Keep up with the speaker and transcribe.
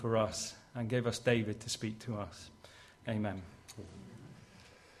for us and gave us David to speak to us. Amen.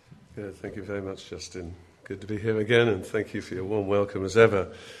 Good. Thank you very much, Justin. Good to be here again, and thank you for your warm welcome as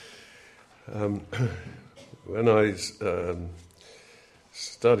ever. When I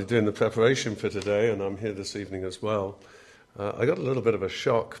started doing the preparation for today, and I'm here this evening as well, I got a little bit of a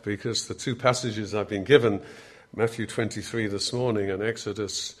shock because the two passages I've been given, Matthew 23 this morning and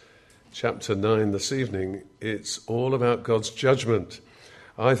Exodus chapter 9 this evening, it's all about God's judgment.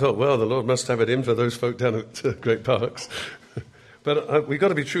 I thought, well, the Lord must have it in for those folk down at Great Parks. But we've got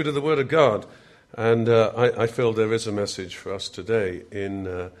to be true to the Word of God. And I feel there is a message for us today in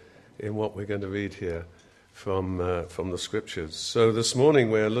what we're going to read here from the Scriptures. So this morning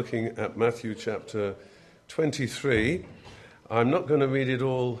we're looking at Matthew chapter 23. I'm not going to read it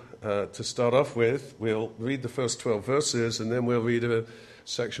all to start off with. We'll read the first 12 verses and then we'll read it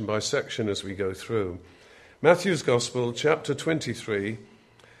section by section as we go through. Matthew's Gospel, chapter 23,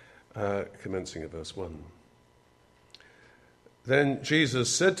 commencing at verse 1. Then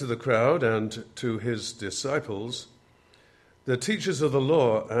Jesus said to the crowd and to his disciples, "The teachers of the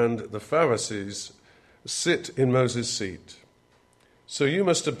law and the Pharisees sit in Moses' seat. So you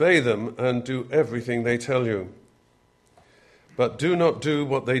must obey them and do everything they tell you. But do not do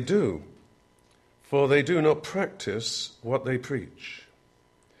what they do, for they do not practice what they preach.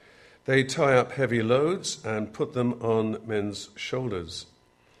 They tie up heavy loads and put them on men's shoulders,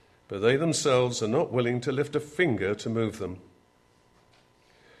 but they themselves are not willing to lift a finger to move them.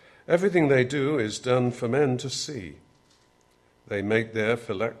 Everything they do is done for men to see. They make their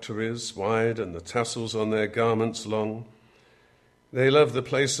phylacteries wide and the tassels on their garments long. They love the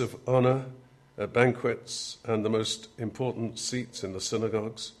place of honor at banquets and the most important seats in the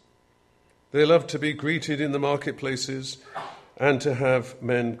synagogues. They love to be greeted in the marketplaces and to have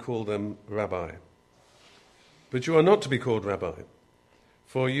men call them rabbi. But you are not to be called rabbi,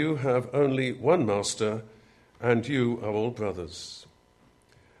 for you have only one master, and you are all brothers.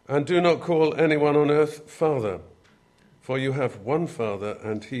 And do not call anyone on earth Father, for you have one Father,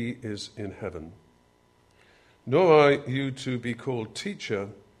 and he is in heaven. Nor are you to be called teacher,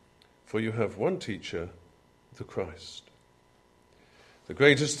 for you have one teacher, the Christ. The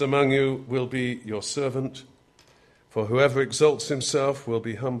greatest among you will be your servant, for whoever exalts himself will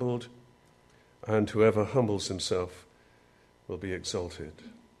be humbled, and whoever humbles himself will be exalted."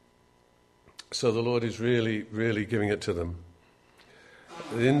 So the Lord is really, really giving it to them.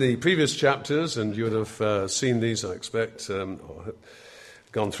 In the previous chapters, and you would have seen these, I expect, or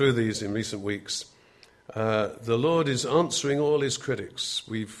gone through these in recent weeks, the Lord is answering all his critics.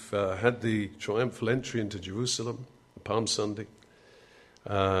 We've had the triumphal entry into Jerusalem, Palm Sunday.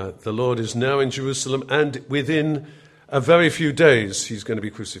 The Lord is now in Jerusalem, and within a very few days, he's going to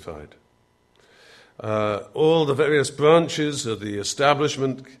be crucified. All the various branches of the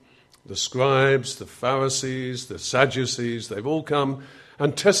establishment, the scribes, the Pharisees, the Sadducees, they've all come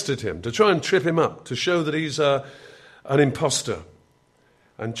and tested him to try and trip him up, to show that he's an imposter.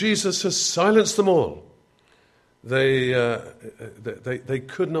 And Jesus has silenced them all. They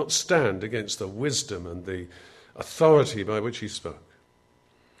could not stand against the wisdom and the authority by which he spoke.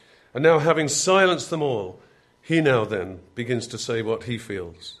 And now, having silenced them all, he now then begins to say what he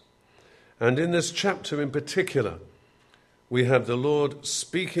feels. And in this chapter in particular, we have the Lord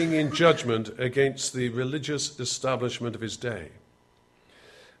speaking in judgment against the religious establishment of his day.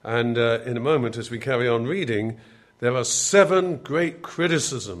 And in a moment, as we carry on reading, there are 7 great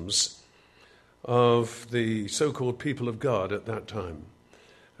criticisms of the so-called people of God at that time.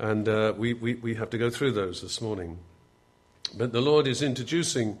 And we have to go through those this morning. But the Lord is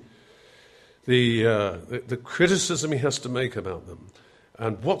introducing the criticism he has to make about them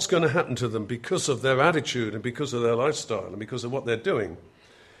and what's going to happen to them because of their attitude and because of their lifestyle and because of what they're doing.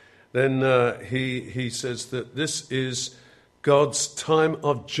 Then he says that this is God's time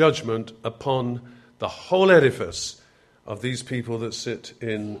of judgment upon the whole edifice of these people that sit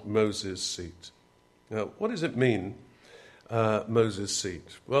in Moses' seat. Now, what does it mean, Moses' seat?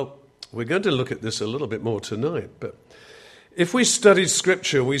 Well, we're going to look at this a little bit more tonight, but if we study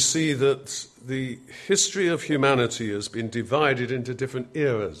Scripture, we see that the history of humanity has been divided into different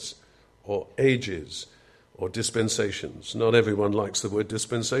eras or ages or dispensations. Not everyone likes the word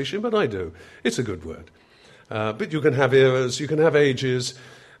dispensation, but I do. It's a good word. But you can have eras, you can have ages,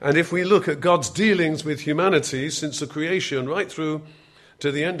 and if we look at God's dealings with humanity since the creation right through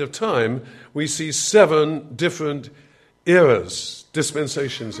to the end of time, we see 7 different eras,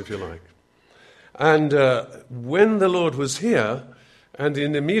 dispensations if you like. And when the Lord was here, and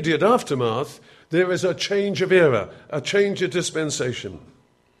in immediate aftermath, there is a change of era, a change of dispensation.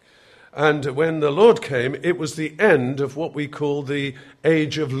 And when the Lord came, it was the end of what we call the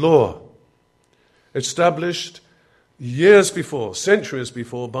age of law, established years before, centuries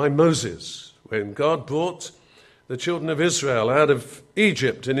before, by Moses, when God brought the children of Israel out of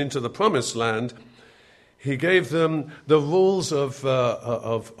Egypt and into the promised land. He gave them the rules of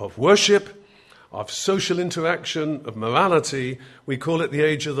worship, of social interaction, of morality. We call it the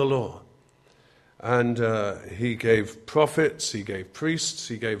age of the law. And he gave prophets, he gave priests,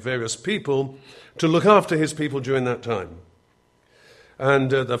 he gave various people to look after his people during that time.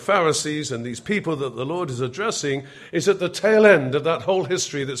 And the Pharisees and these people that the Lord is addressing is at the tail end of that whole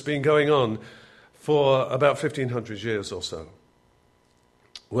history that's been going on for about 1,500 years or so.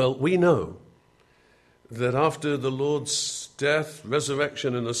 Well, we know that after the Lord's death,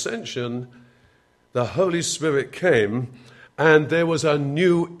 resurrection, and ascension, the Holy Spirit came and there was a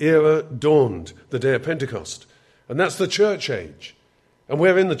new era dawned, the day of Pentecost. And that's the church age. And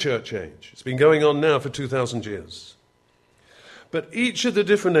we're in the church age. It's been going on now for 2,000 years. But each of the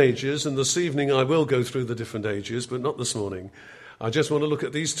different ages, and this evening I will go through the different ages, but not this morning. I just want to look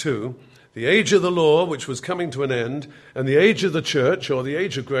at these two. The age of the law, which was coming to an end, and the age of the church, or the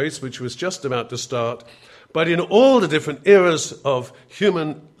age of grace, which was just about to start. But in all the different eras of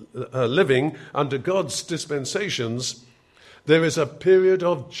human living under God's dispensations, there is a period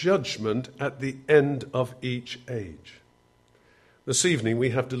of judgment at the end of each age. This evening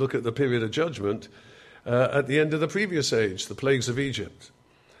we have to look at the period of judgment at the end of the previous age, the plagues of Egypt.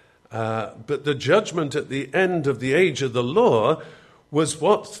 But the judgment at the end of the age of the law was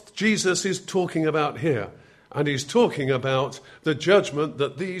what Jesus is talking about here. And he's talking about the judgment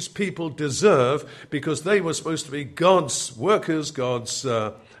that these people deserve because they were supposed to be God's workers, God's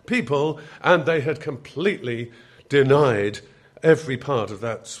people, and they had completely denied every part of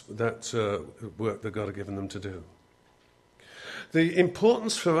that work that God had given them to do. The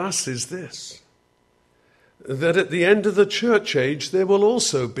importance for us is this, that at the end of the church age there will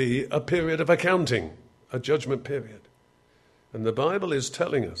also be a period of accounting, a judgment period. And the Bible is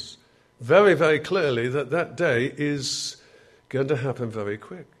telling us very, very clearly that that day is going to happen very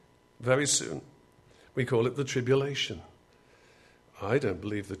quick, very soon. We call it the tribulation. I don't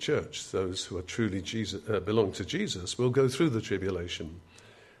believe the church, those who are truly belong to Jesus, will go through the tribulation.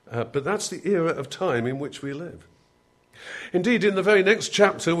 But that's the era of time in which we live. Indeed, in the very next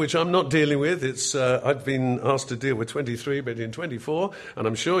chapter, which I'm not dealing with, I've been asked to deal with 23, but in 24, and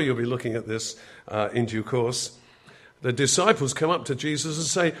I'm sure you'll be looking at this in due course, the disciples come up to Jesus and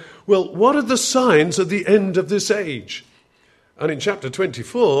say, well, what are the signs at the end of this age? And in chapter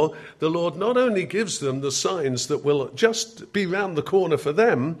 24, the Lord not only gives them the signs that will just be round the corner for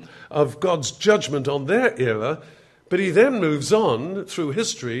them of God's judgment on their era, but he then moves on through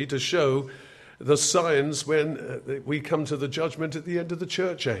history to show the signs when we come to the judgment at the end of the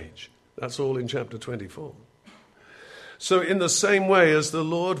church age. That's all in chapter 24. So in the same way as the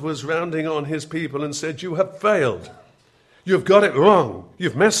Lord was rounding on his people and said, you have failed, you've got it wrong,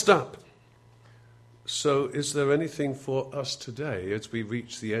 you've messed up. So is there anything for us today as we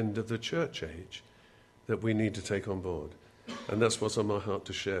reach the end of the church age that we need to take on board? And that's what's on my heart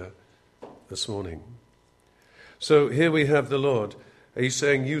to share this morning. So here we have the Lord. He's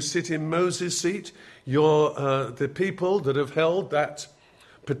saying, you sit in Moses' seat. You're the people that have held that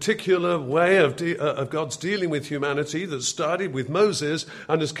particular way of God's dealing with humanity that started with Moses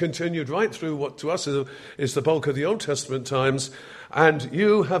and has continued right through what to us is the bulk of the Old Testament times. And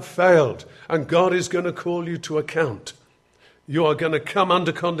you have failed, and God is going to call you to account. You are going to come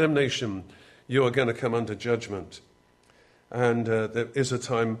under condemnation. You are going to come under judgment. And there is a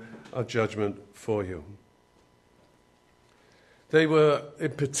time of judgment for you. They were,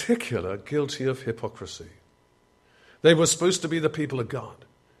 in particular, guilty of hypocrisy. They were supposed to be the people of God.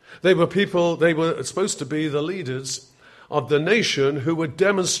 They were supposed to be the leaders of the nation who were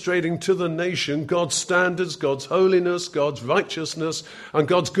demonstrating to the nation God's standards, God's holiness, God's righteousness, and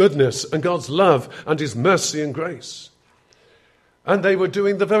God's goodness, and God's love, and his mercy and grace. And they were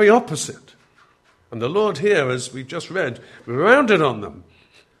doing the very opposite. And the Lord here, as we've just read, rounded on them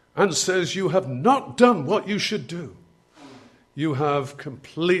and says, you have not done what you should do. You have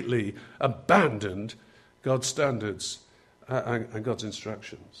completely abandoned God's standards and God's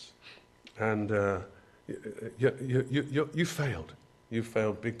instructions. And you failed. You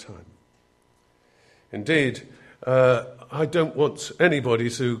failed big time. Indeed, I don't want anybody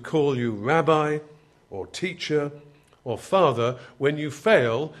to call you rabbi or teacher or father when you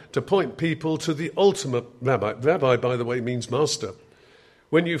fail to point people to the ultimate rabbi. Rabbi, by the way, means master.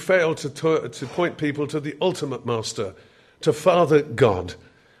 When you fail to point people to the ultimate master, to Father God,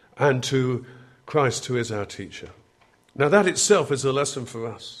 and to Christ, who is our teacher. Now that itself is a lesson for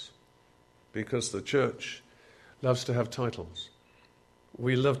us. because the church loves to have titles.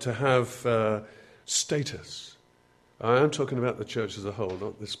 We love to have status. I am talking about the church as a whole,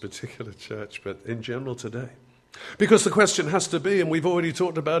 not this particular church, but in general today. Because the question has to be, and we've already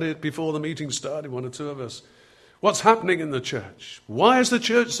talked about it before the meeting started, one or two of us, what's happening in the church? Why is the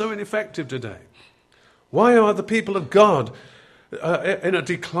church so ineffective today? Why are the people of God in a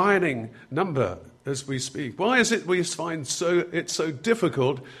declining number as we speak? Why is it we find it's so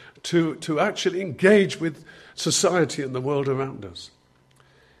difficult to actually engage with society and the world around us?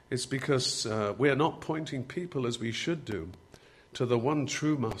 It's because we are not pointing people as we should do to the one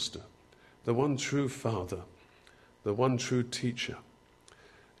true master, the one true father, the one true teacher.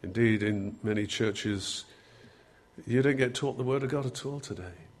 Indeed, in many churches, you don't get taught the word of God at all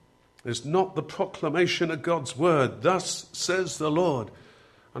today. It's not the proclamation of God's word. Thus says the Lord.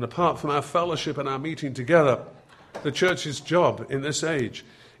 And apart from our fellowship and our meeting together, the church's job in this age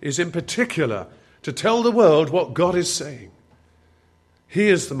is in particular to tell the world what God is saying. He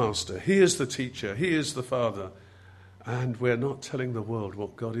is the master. He is the teacher. He is the father. And we're not telling the world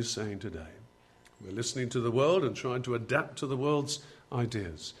what God is saying today. We're listening to the world and trying to adapt to the world's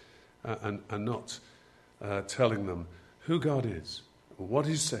ideas and not telling them who God is, what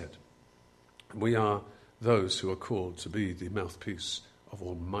He said. We are those who are called to be the mouthpiece of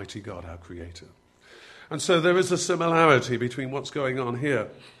Almighty God, our Creator. And so there is a similarity between what's going on here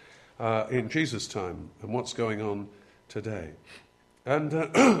in Jesus' time and what's going on today.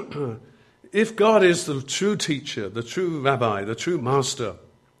 And if God is the true teacher, the true rabbi, the true master,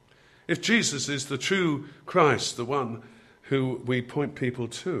 if Jesus is the true Christ, the one who we point people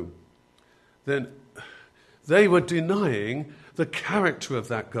to, then they were denying the character of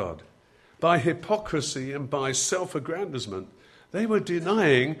that God. By hypocrisy and by self-aggrandizement, they were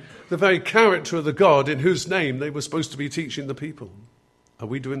denying the very character of the God in whose name they were supposed to be teaching the people. Are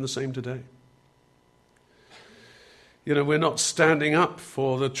we doing the same today? You know, we're not standing up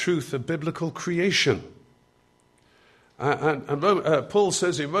for the truth of biblical creation. And Paul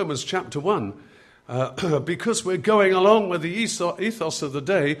says in Romans chapter 1, because we're going along with the ethos of the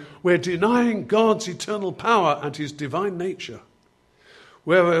day, we're denying God's eternal power and His divine nature.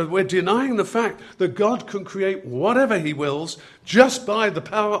 We're denying the fact that God can create whatever He wills just by the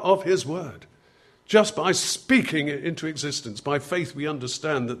power of His word. Just by speaking it into existence. By faith we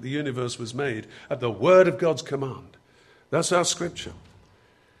understand that the universe was made at the word of God's command. That's our scripture.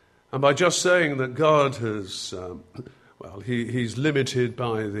 And by just saying that God has, He's limited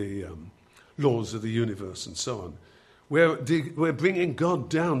by the laws of the universe and so on, we're bringing God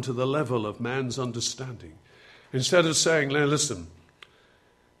down to the level of man's understanding. Instead of saying, listen,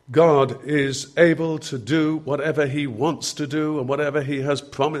 God is able to do whatever He wants to do and whatever He has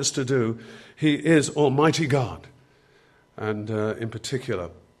promised to do. He is Almighty God. And in particular,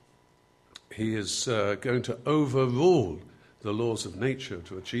 He is going to overrule the laws of nature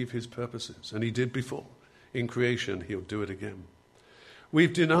to achieve His purposes. And He did before. In creation, He'll do it again.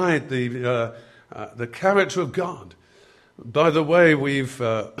 We've denied the character of God by the way we've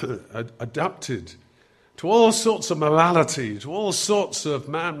adapted to all sorts of morality, to all sorts of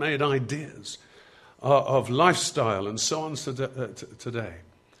man-made ideas of lifestyle and so on today.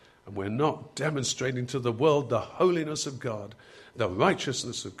 And we're not demonstrating to the world the holiness of God, the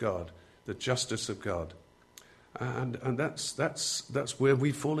righteousness of God, the justice of God. And that's where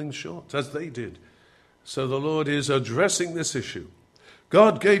we're falling short, as they did. So the Lord is addressing this issue.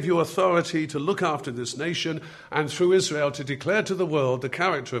 God gave you authority to look after this nation and through Israel to declare to the world the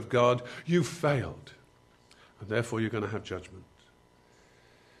character of God. You failed. And therefore you're going to have judgment.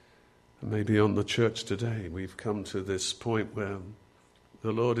 And maybe on the church today we've come to this point where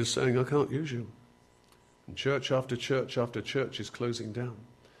the Lord is saying, I can't use you. And church after church after church is closing down.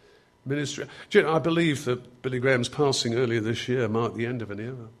 Ministry. I believe that Billy Graham's passing earlier this year marked the end of an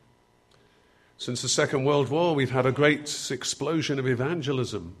era. Since the Second World War, we've had a great explosion of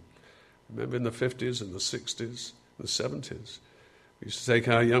evangelism. Remember in the 50s and the 60s, the 70s. We used to take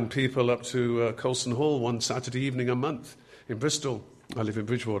our young people up to Colston Hall one Saturday evening a month in Bristol. I live in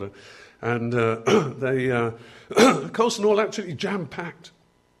Bridgewater. And Colston Hall actually jam-packed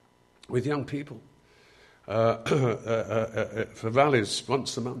with young people for rallies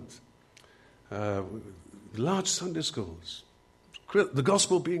once a month. Large Sunday schools. The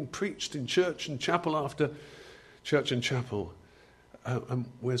gospel being preached in church and chapel after church and chapel. And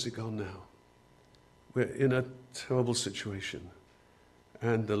where's it gone now? We're in a terrible situation.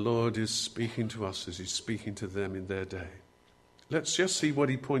 And the Lord is speaking to us as He's speaking to them in their day. Let's just see what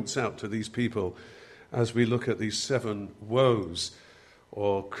He points out to these people as we look at these 7 woes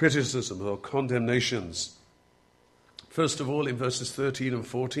or criticism or condemnations. First of all, in verses 13 and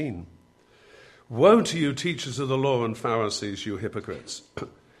 14. Woe to you, teachers of the law and Pharisees, you hypocrites!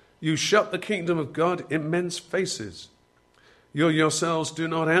 You shut the kingdom of God in men's faces. You yourselves do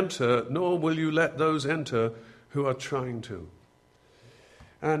not enter, nor will you let those enter who are trying to.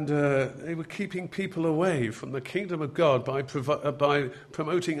 And they were keeping people away from the kingdom of God by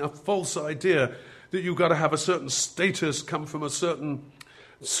promoting a false idea that you've got to have a certain status, come from a certain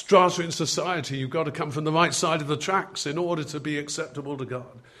strata in society. You've got to come from the right side of the tracks in order to be acceptable to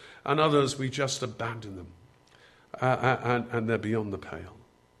God. And others, we just abandon them. And they're beyond the pale.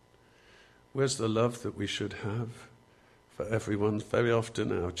 Where's the love that we should have for everyone? Very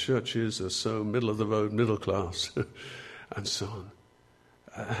often our churches are so middle of the road, middle class, and so on.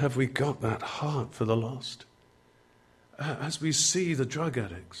 Have we got that heart for the lost? As we see the drug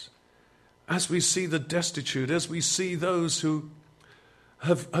addicts, as we see the destitute, as we see those who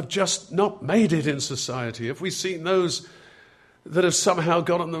have just not made it in society, if we've seen those that have somehow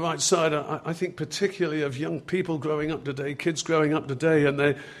got on the right side, I think particularly of young people growing up today, kids growing up today, and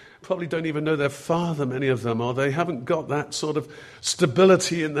they probably don't even know their father, many of them, or they haven't got that sort of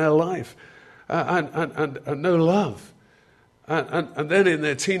stability in their life, and no love. And then in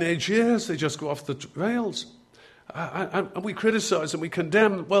their teenage years, they just go off the rails. And we criticize and we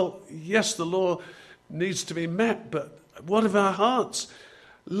condemn. Well, yes, the law needs to be met, but what of our hearts?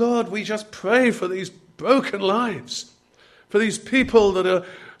 Lord, we just pray for these broken lives, for these people that are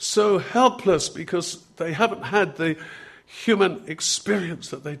so helpless because they haven't had the human experience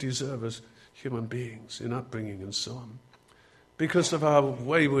that they deserve as human beings in upbringing and so on, because of our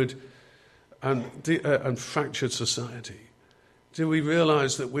wayward and fractured society. Do we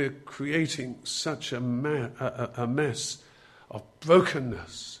realize that we're creating such a mess of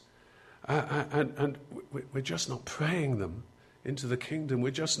brokenness, and we're just not praying them into the kingdom?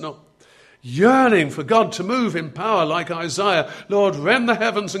 We're just not yearning for God to move in power like Isaiah. Lord, rend the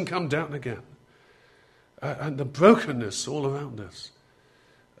heavens and come down again. And the brokenness all around us.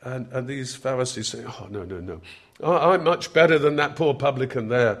 And these Pharisees say, oh, no. I'm much better than that poor publican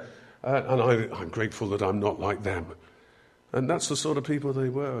there. And I'm grateful that I'm not like them. And that's the sort of people they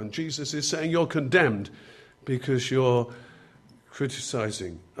were. And Jesus is saying you're condemned because you're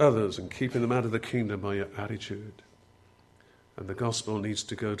criticizing others and keeping them out of the kingdom by your attitude. And the gospel needs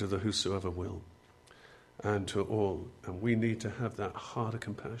to go to the whosoever will and to all. And we need to have that heart of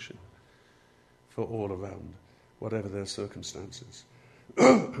compassion for all around, whatever their circumstances.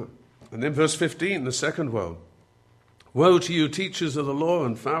 And then verse 15, the second woe. Woe to you, teachers of the law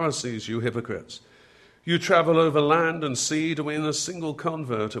and Pharisees, you hypocrites! You travel over land and sea to win a single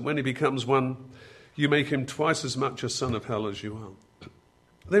convert, and when he becomes one, you make him twice as much a son of hell as you are.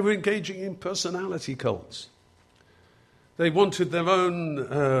 They were engaging in personality cults. They wanted their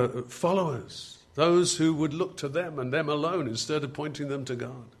own followers, those who would look to them and them alone instead of pointing them to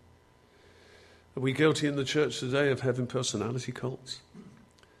God. Are we guilty in the church today of having personality cults?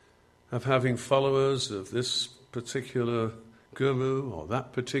 Of having followers of this particular guru or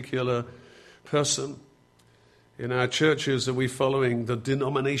that particular person? In our churches, are we following the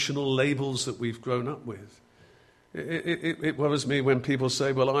denominational labels that we've grown up with? It worries me when people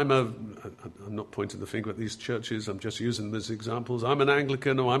say, well, I'm not pointing the finger at these churches, I'm just using them as examples. I'm an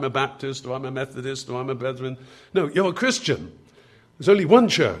Anglican, or I'm a Baptist, or I'm a Methodist, or I'm a Brethren. No, you're a Christian. There's only one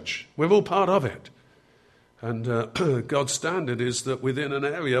church. We're all part of it. And God's standard is that within an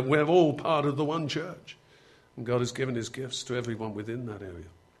area, we're all part of the one church. And God has given his gifts to everyone within that area.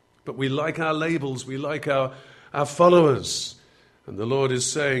 But we like our labels, we like our followers. And the Lord is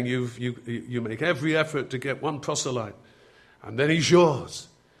saying, you make every effort to get one proselyte, and then he's yours.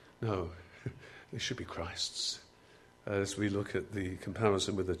 No, they should be Christ's, as we look at the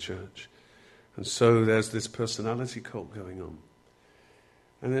comparison with the church. And so there's this personality cult going on.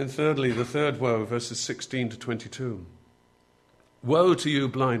 And then thirdly, the third woe, verses 16 to 22. Woe to you,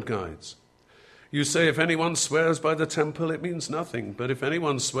 blind guides! You say, if anyone swears by the temple, it means nothing. But if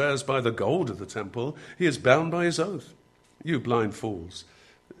anyone swears by the gold of the temple, he is bound by his oath. You blind fools.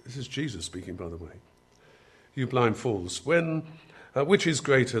 This is Jesus speaking, by the way. You blind fools. Which is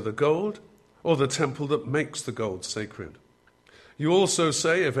greater, the gold or the temple that makes the gold sacred? You also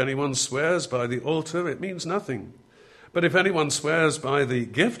say, if anyone swears by the altar, it means nothing. But if anyone swears by the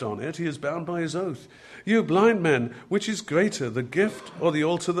gift on it, he is bound by his oath. You blind men, which is greater, the gift or the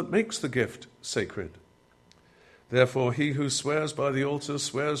altar that makes the gift sacred? Therefore, he who swears by the altar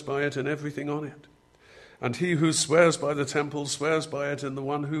swears by it and everything on it. And he who swears by the temple swears by it and the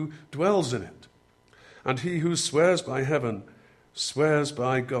one who dwells in it. And he who swears by heaven swears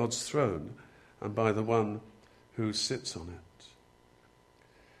by God's throne and by the one who sits on it.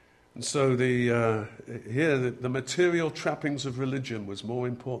 And so the material trappings of religion was more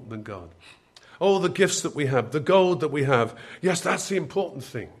important than God. all the gifts that we have, the gold that we have. Yes, that's the important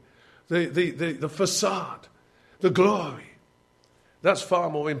thing. The facade, the glory. That's far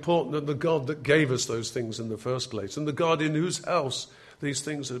more important than the God that gave us those things in the first place, and the God in whose house these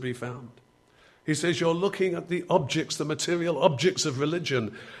things are to be found. He says you're looking at the objects, the material objects of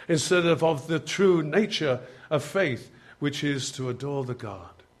religion, instead of the true nature of faith, which is to adore the God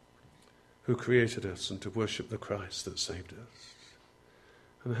who created us and to worship the Christ that saved us.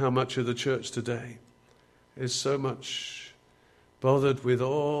 And how much of the church today is so much bothered with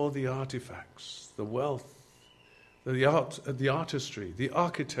all the artifacts, the wealth, the art, the artistry, the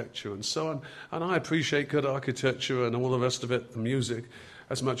architecture, and so on. And I appreciate good architecture and all the rest of it, the music,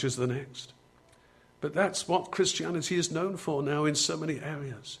 as much as the next. But that's what Christianity is known for now in so many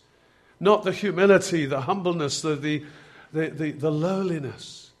areas. Not the humility, the humbleness, the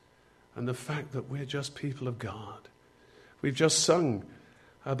lowliness, and the fact that we're just people of God. We've just sung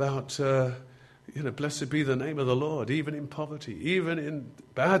about, blessed be the name of the Lord, even in poverty, even in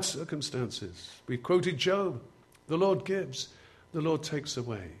bad circumstances. We quoted Job. The Lord gives, the Lord takes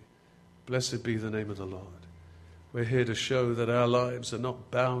away. Blessed be the name of the Lord. We're here to show that our lives are not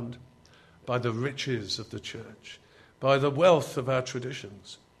bound by the riches of the church, by the wealth of our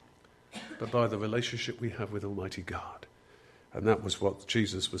traditions, but by the relationship we have with Almighty God. And that was what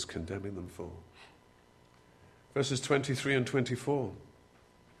Jesus was condemning them for. Verses 23 and 24.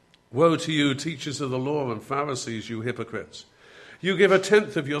 Woe to you, teachers of the law and Pharisees, you hypocrites! You give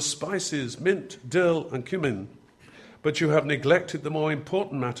 1/10 of your spices, mint, dill, and cumin, but you have neglected the more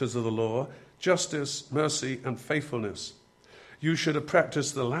important matters of the law, justice, mercy, and faithfulness. You should have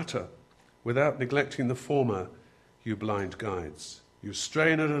practiced the latter without neglecting the former, you blind guides. You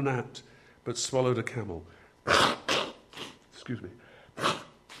strain at a gnat, but swallowed a camel. Excuse me.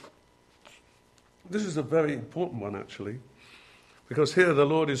 This is a very important one, actually, because here the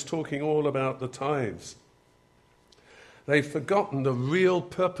Lord is talking all about the tithes. They've forgotten the real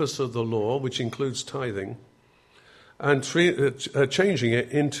purpose of the law, which includes tithing, and changing it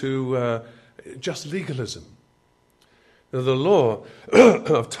into just legalism. The law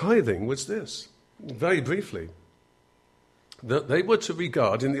of tithing was this, very briefly, that they were to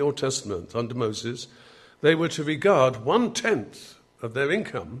regard, in the Old Testament under Moses, they were to regard 1/10 of their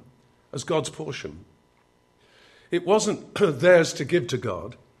income as God's portion. It wasn't theirs to give to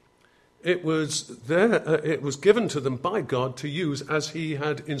God. It was given to them by God to use as he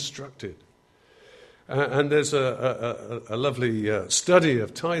had instructed. And there's a lovely study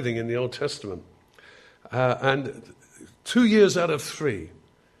of tithing in the Old Testament. And 2 years out of 3,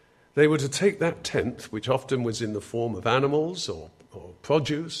 they were to take that 1/10, which often was in the form of animals or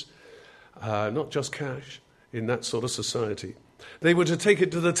produce, not just cash, in that sort of society. They were to take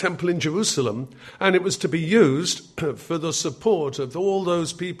it to the temple in Jerusalem, and it was to be used for the support of all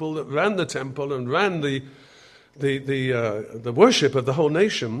those people that ran the temple and ran the worship of the whole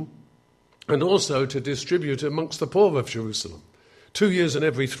nation, and also to distribute amongst the poor of Jerusalem. 2 years in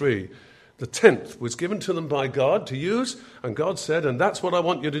every 3. The 10th was given to them by God to use, and God said, and that's what I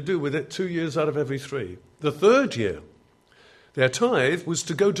want you to do with it 2 years out of every 3. The 3rd year, their tithe was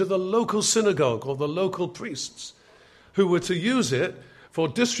to go to the local synagogue or the local priests, who were to use it for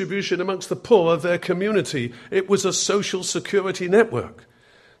distribution amongst the poor of their community. It was a social security network.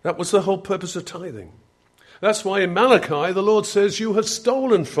 That was the whole purpose of tithing. That's why in Malachi the Lord says, you have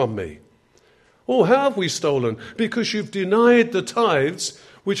stolen from me. Oh, how have we stolen? Because you've denied the tithes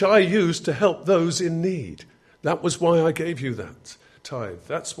which I used to help those in need. That was why I gave you that tithe.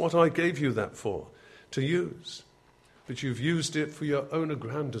 That's what I gave you that for, to use. But you've used it for your own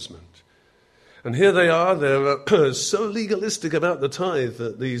aggrandizement. And here they are, they're so legalistic about the tithe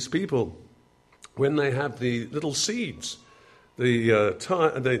that these people, when they have the little seeds,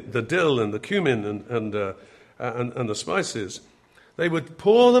 the dill and the cumin and the spices, they would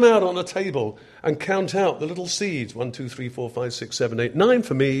pour them out on a table and count out the little seeds. 1, 2, 3, 4, 5, 6, 7, 8. 9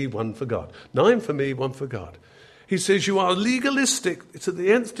 for me, 1 for God. 9 for me, 1 for God. He says you are legalistic to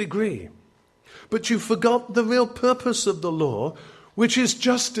the nth degree, but you forgot the real purpose of the law, which is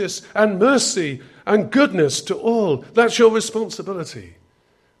justice and mercy and goodness to all. That's your responsibility.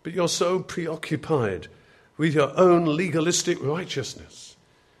 But you're so preoccupied with your own legalistic righteousness,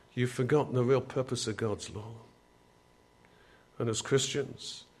 you've forgotten the real purpose of God's law. And as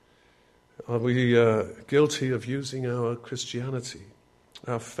Christians, are we guilty of using our Christianity,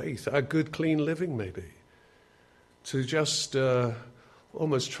 our faith, our good, clean living maybe, to just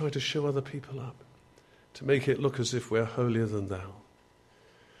almost try to show other people up, to make it look as if we're holier than thou?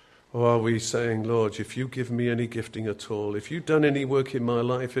 Or are we saying, Lord, if you give me any gifting at all, if you've done any work in my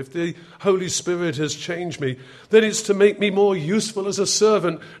life, if the Holy Spirit has changed me, then it's to make me more useful as a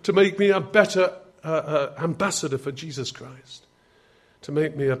servant, to make me a better ambassador for Jesus Christ, to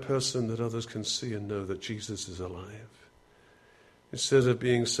make me a person that others can see and know that Jesus is alive. Instead of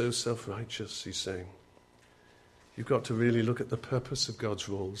being so self-righteous, he's saying, you've got to really look at the purpose of God's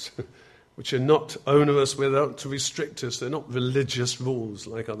rules, which are not onerous without to restrict us. They're not religious rules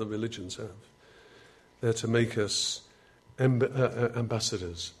like other religions have. They're to make us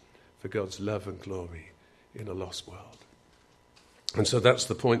ambassadors for God's love and glory in a lost world. And so that's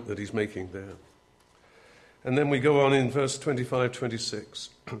the point that he's making there. And then we go on in verse 25, 26.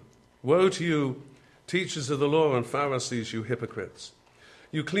 Woe to you, teachers of the law and Pharisees, you hypocrites!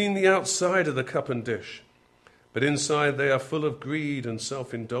 You clean the outside of the cup and dish, but inside they are full of greed and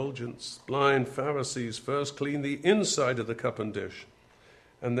self-indulgence. Blind Pharisees, first clean the inside of the cup and dish,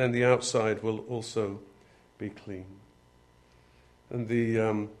 and then the outside will also be clean. And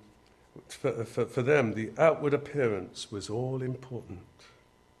for them, the outward appearance was all important.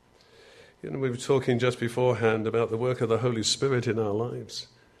 You know, we were talking just beforehand about the work of the Holy Spirit in our lives.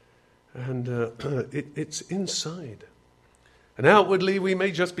 And it's inside. And outwardly, we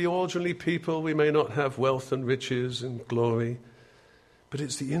may just be ordinary people. We may not have wealth and riches and glory. But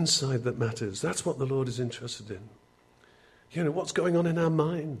it's the inside that matters. That's what the Lord is interested in. You know, what's going on in our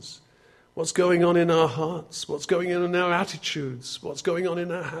minds? What's going on in our hearts? What's going on in our attitudes? What's going on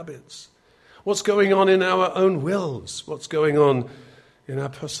in our habits? What's going on in our own wills? What's going on in our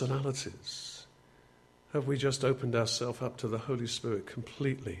personalities? Have we just opened ourselves up to the Holy Spirit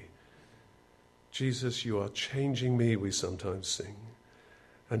completely? Jesus, you are changing me, we sometimes sing.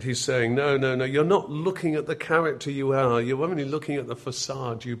 And he's saying, no, you're not looking at the character you are. You're only looking at the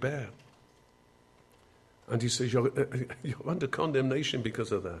facade you bear. And he says, you're under condemnation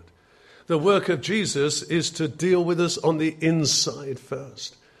because of that. The work of Jesus is to deal with us on the inside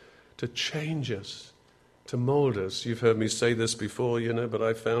first, to change us, to mold us. You've heard me say this before, but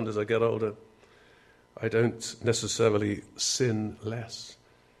I found as I get older, I don't necessarily sin less.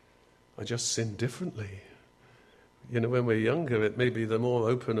 I just sin differently. When we're younger, it may be the more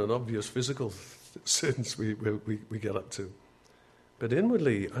open and obvious physical sins we get up to. But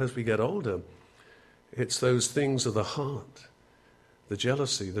inwardly, as we get older, it's those things of the heart, the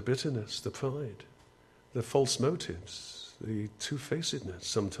jealousy, the bitterness, the pride, the false motives, the two-facedness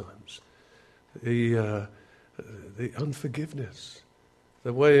sometimes, the unforgiveness,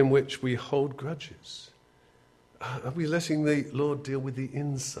 the way in which we hold grudges. Are we letting the Lord deal with the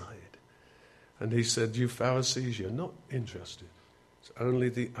inside? And he said, you Pharisees, you're not interested. It's only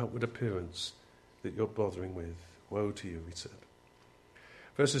the outward appearance that you're bothering with. Woe to you, he said.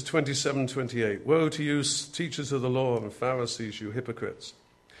 Verses 27, 28. Woe to you, teachers of the law and Pharisees, you hypocrites!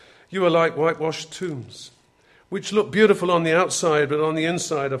 You are like whitewashed tombs, which look beautiful on the outside, but on the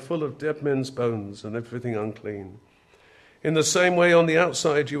inside are full of dead men's bones and everything unclean. In the same way, on the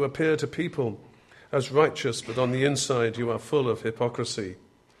outside you appear to people as righteous, but on the inside you are full of hypocrisy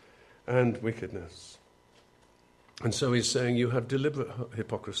and wickedness. And so he's saying you have deliberate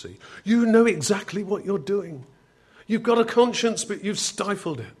hypocrisy. You know exactly what you're doing. You've got a conscience, but you've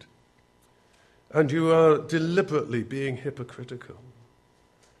stifled it. And you are deliberately being hypocritical.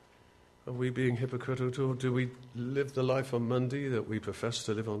 Are we being hypocritical? Do we live the life on Monday that we profess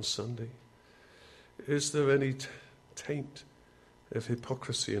to live on Sunday? Is there any taint of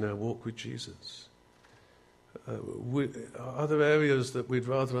hypocrisy in our walk with Jesus? Are there areas that we'd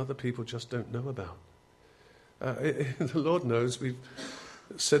rather other people just don't know about? The Lord knows. We've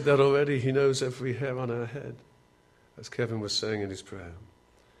said that already. He knows every hair on our head, as Kevin was saying in his prayer.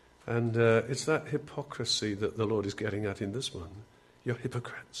 And it's that hypocrisy that the Lord is getting at in this one. You're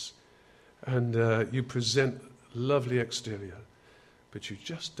hypocrites. And you present lovely exterior, but you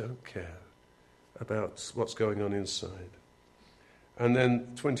just don't care about what's going on inside. And then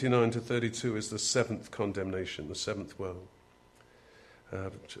 29 to 32 is the seventh condemnation, the seventh woe.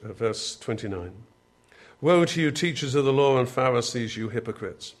 Verse 29. Woe to you, teachers of the law and Pharisees, you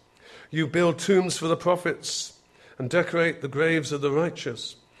hypocrites! You build tombs for the prophets and decorate the graves of the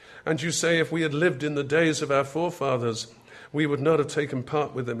righteous. And you say, if we had lived in the days of our forefathers, we would not have taken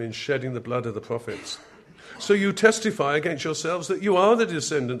part with them in shedding the blood of the prophets. So you testify against yourselves that you are the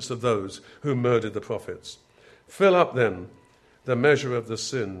descendants of those who murdered the prophets. Fill up, then, the measure of the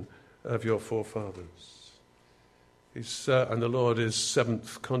sin of your forefathers. And the Lord's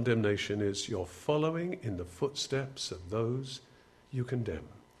seventh condemnation is you're following in the footsteps of those you condemn.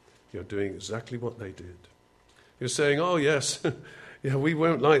 You're doing exactly what they did. You're saying, oh yes, yeah, we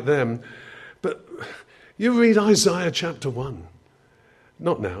won't like them. But you read Isaiah chapter 1.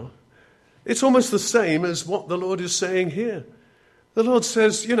 Not now. It's almost the same as what the Lord is saying here. The Lord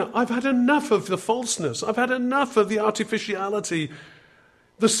says, I've had enough of the falseness. I've had enough of the artificiality,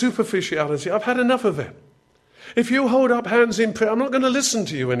 the superficiality. I've had enough of it. If you hold up hands in prayer, I'm not going to listen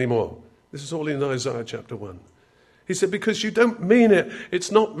to you anymore. This is all in Isaiah chapter 1. He said, because you don't mean it.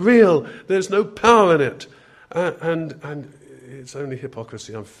 It's not real. There's no power in it. And it's only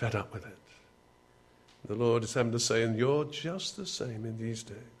hypocrisy. I'm fed up with it. The Lord is having to say, and you're just the same in these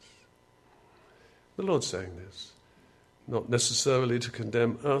days. The Lord's saying this, not necessarily to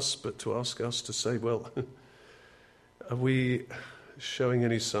condemn us, but to ask us to say, well, are we showing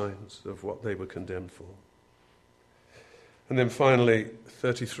any signs of what they were condemned for? And then finally,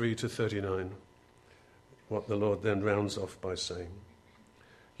 33 to 39, what the Lord then rounds off by saying,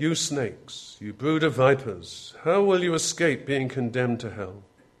 you snakes, you brood of vipers, how will you escape being condemned to hell?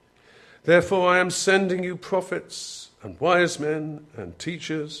 Therefore I am sending you prophets and wise men and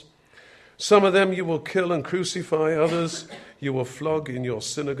teachers. Some of them you will kill and crucify, others you will flog in your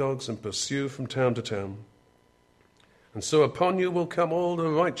synagogues and pursue from town to town. And so upon you will come all the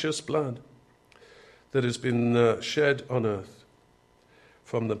righteous blood that has been shed on earth,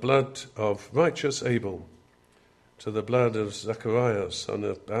 from the blood of righteous Abel to the blood of Zechariah, son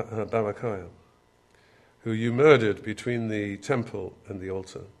of Barachiah, who you murdered between the temple and the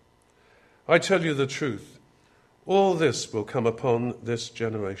altar. I tell you the truth, all this will come upon this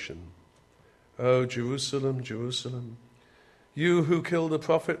generation. O Jerusalem, Jerusalem, you who kill the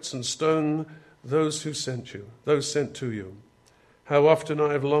prophets and stone those who sent you, those sent to you, how often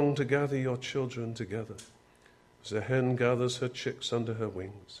I have longed to gather your children together, as a hen gathers her chicks under her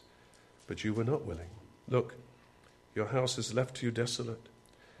wings, but you were not willing. Look, your house is left to you desolate.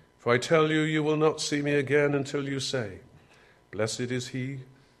 For I tell you, you will not see me again until you say, blessed is he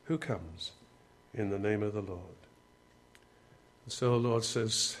who comes in the name of the Lord. And so the Lord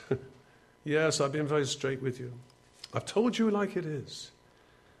says, yes, I've been very straight with you. I've told you like it is,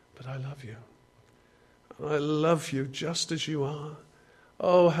 but I love you. I love you just as you are.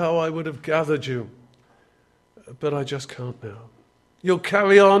 Oh, how I would have gathered you. But I just can't now. You'll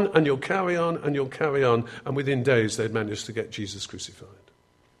carry on, and you'll carry on, and you'll carry on. And within days, they'd managed to get Jesus crucified.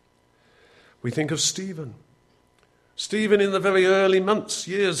 We think of Stephen. Stephen in the very early months,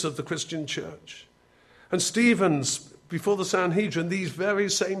 years of the Christian church. And Stephen's, before the Sanhedrin, these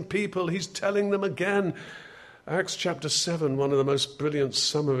very same people, he's telling them again. Acts chapter 7, one of the most brilliant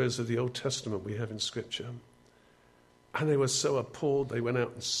summaries of the Old Testament we have in Scripture. And they were so appalled, they went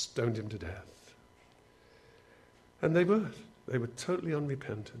out and stoned him to death. And they were totally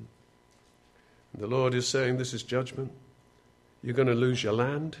unrepentant. And the Lord is saying, this is judgment. You're going to lose your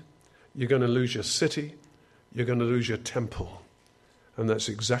land. You're going to lose your city. You're going to lose your temple. And that's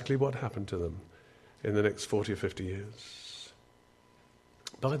exactly what happened to them in the next 40 or 50 years.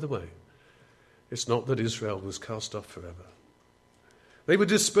 By the way, it's not that Israel was cast off forever. They were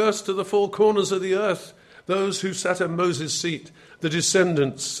dispersed to the four corners of the earth, those who sat at Moses' seat, the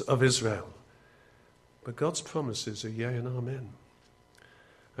descendants of Israel. But God's promises are yea and amen.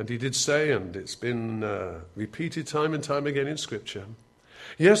 And he did say, and it's been repeated time and time again in Scripture,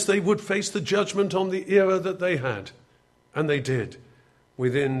 yes, they would face the judgment on the era that they had, and they did,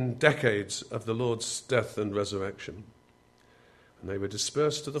 within decades of the Lord's death and resurrection. And they were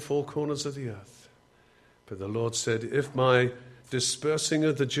dispersed to the four corners of the earth. But the Lord said, if my dispersing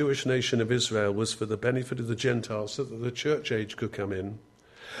of the Jewish nation of Israel was for the benefit of the Gentiles so that the church age could come in,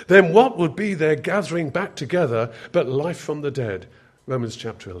 then what would be their gathering back together but life from the dead? Romans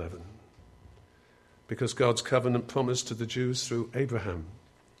chapter 11. Because God's covenant promise to the Jews through Abraham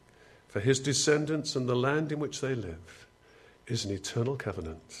for his descendants and the land in which they live is an eternal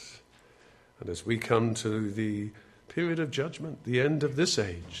covenant. And as we come to the period of judgment, the end of this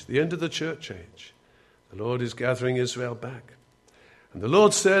age, the end of the church age, the Lord is gathering Israel back. And the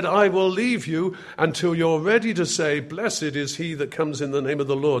Lord said, I will leave you until you're ready to say, blessed is he that comes in the name of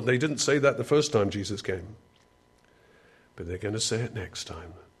the Lord. They didn't say that the first time Jesus came. But they're going to say it next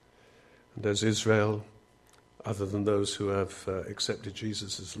time. And as Israel, other than those who have accepted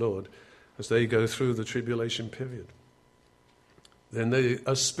Jesus as Lord, as they go through the tribulation period, then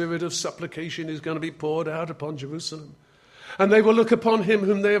a spirit of supplication is going to be poured out upon Jerusalem. And they will look upon him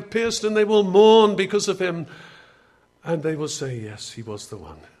whom they have pierced, and they will mourn because of him. And they will say, yes, he was the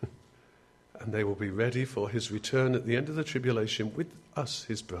one. And they will be ready for his return at the end of the tribulation with us,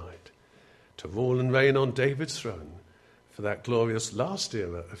 his bride, to rule and reign on David's throne for that glorious last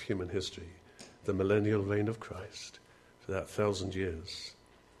era of human history, the millennial reign of Christ, for that 1,000 years.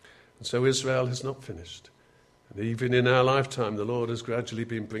 And so Israel has not finished. And even in our lifetime, the Lord has gradually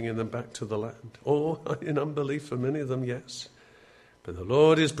been bringing them back to the land. Or in unbelief for many of them, yes. But the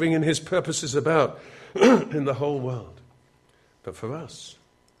Lord is bringing his purposes about in the whole world. But for us,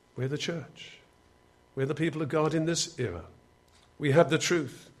 we're the church. We're the people of God in this era. We have the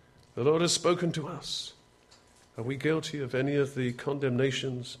truth. The Lord has spoken to us. Are we guilty of any of the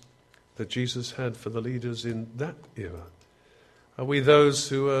condemnations that Jesus had for the leaders in that era? Are we those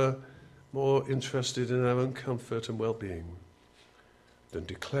who are more interested in our own comfort and well-being than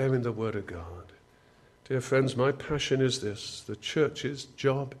declaring the word of God? Dear friends, my passion is this. The church's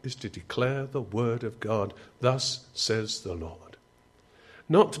job is to declare the word of God. Thus says the Lord.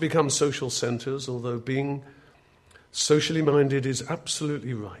 Not to become social centers, although being socially minded is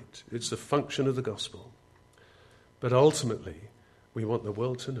absolutely right. It's the function of the gospel. But ultimately, we want the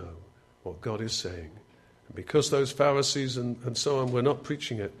world to know what God is saying. And because those Pharisees and so on were not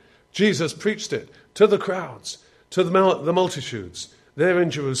preaching it, Jesus preached it to the crowds, to the multitudes there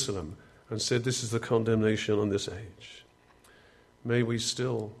in Jerusalem, and said, this is the condemnation on this age. May we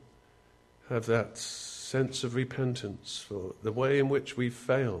still have that sense of repentance for the way in which we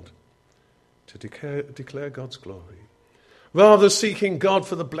failed to declare God's glory. Rather seeking God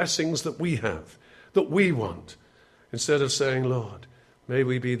for the blessings that we have, that we want, instead of saying, Lord, may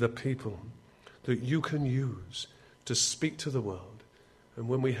we be the people that you can use to speak to the world. And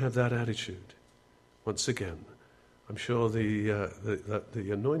when we have that attitude, once again, I'm sure the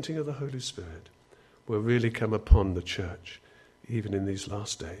anointing of the Holy Spirit will really come upon the church, even in these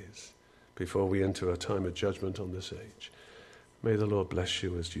last days, before we enter a time of judgment on this age. May the Lord bless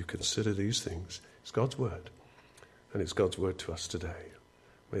you as you consider these things. It's God's word, and it's God's word to us today.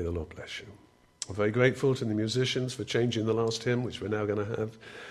 May the Lord bless you. I'm very grateful to the musicians for changing the last hymn, which we're now going to have.